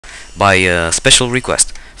by a special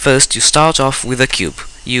request. First, you start off with a cube.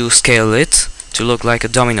 You scale it to look like a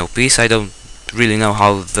domino piece. I don't really know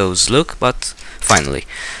how those look, but finally.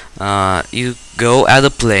 You go add a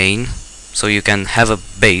plane, so you can have a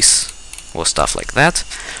base or stuff like that.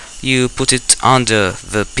 You put it under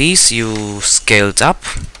the piece, you scale it up.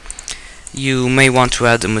 You may want to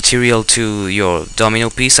add a material to your domino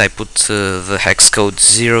piece. I put the hex code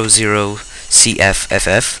 00CFFF,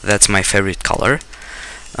 that's my favorite color.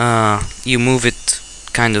 You move it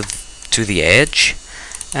kind of to the edge,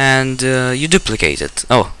 and you duplicate it.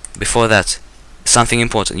 Oh, before that, something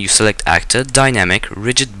important. You select actor, dynamic,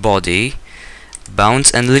 rigid body,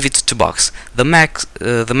 bounce, and leave it to box. The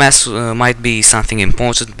mass might be something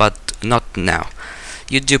important, but not now.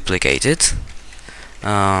 You duplicate it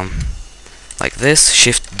like this,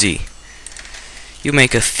 Shift D. You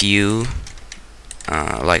make a few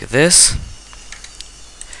like this.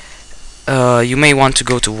 You may want to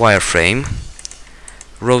go to wireframe,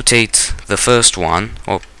 rotate the first one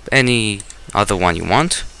or any other one you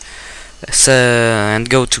want, and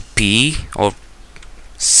go to P or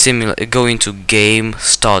go into game,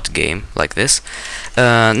 start game, like this.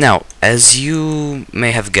 Now, as you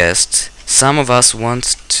may have guessed, some of us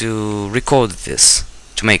want to record this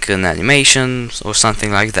to make an animation or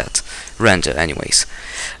something like that, render anyways.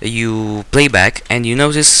 You play back and you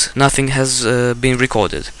notice nothing has been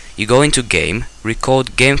recorded. You go into game,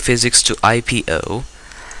 record Game&Physics to IPO,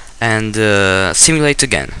 and simulate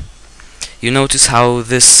again. You notice how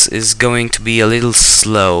this is going to be a little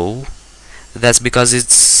slow. That's because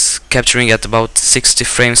it's capturing at about 60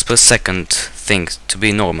 frames per second thing to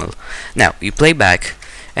be normal. Now you play back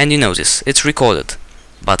and you notice it's recorded,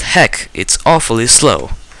 but heck, it's awfully slow.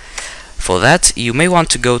 For that, you may want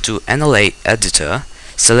to go to NLA editor,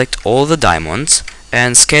 select all the diamonds,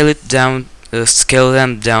 and scale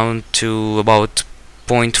them down to about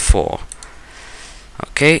 0.4.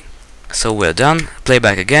 Okay, so we're done. Play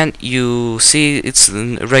back again. You see it's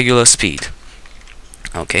regular speed.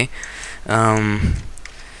 Okay.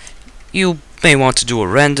 You may want to do a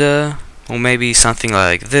render, or maybe something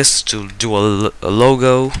like this to do a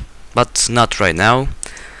logo, but not right now.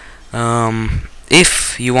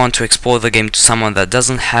 If you want to export the game to someone that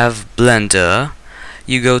doesn't have Blender,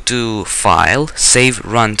 you go to File, Save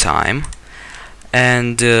Runtime,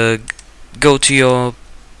 and go to your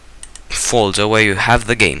folder where you have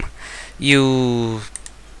the game. You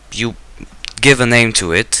give a name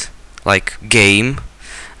to it, like game.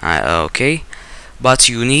 Okay, but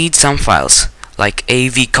you need some files like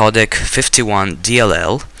AV codec 51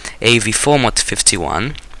 DLL, AV format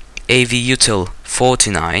 51, AV util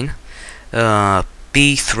 49,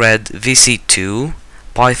 pthread vc2,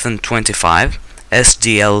 python 25,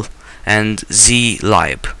 sdl, and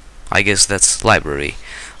zlib. I guess that's library.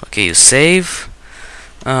 Okay, you save,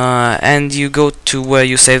 and you go to where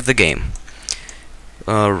you save the game.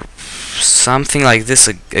 Something like this,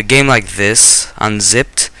 a game like this,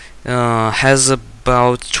 unzipped, has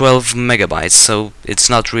about 12 megabytes, so it's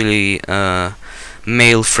not really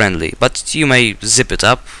mail friendly, but you may zip it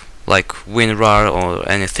up like WinRAR or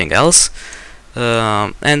anything else,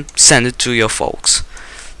 and send it to your folks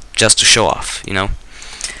just to show off, you know.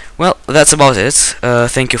 Well, that's about it.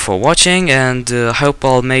 Thank you for watching, and I hope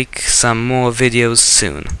I'll make some more videos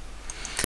soon.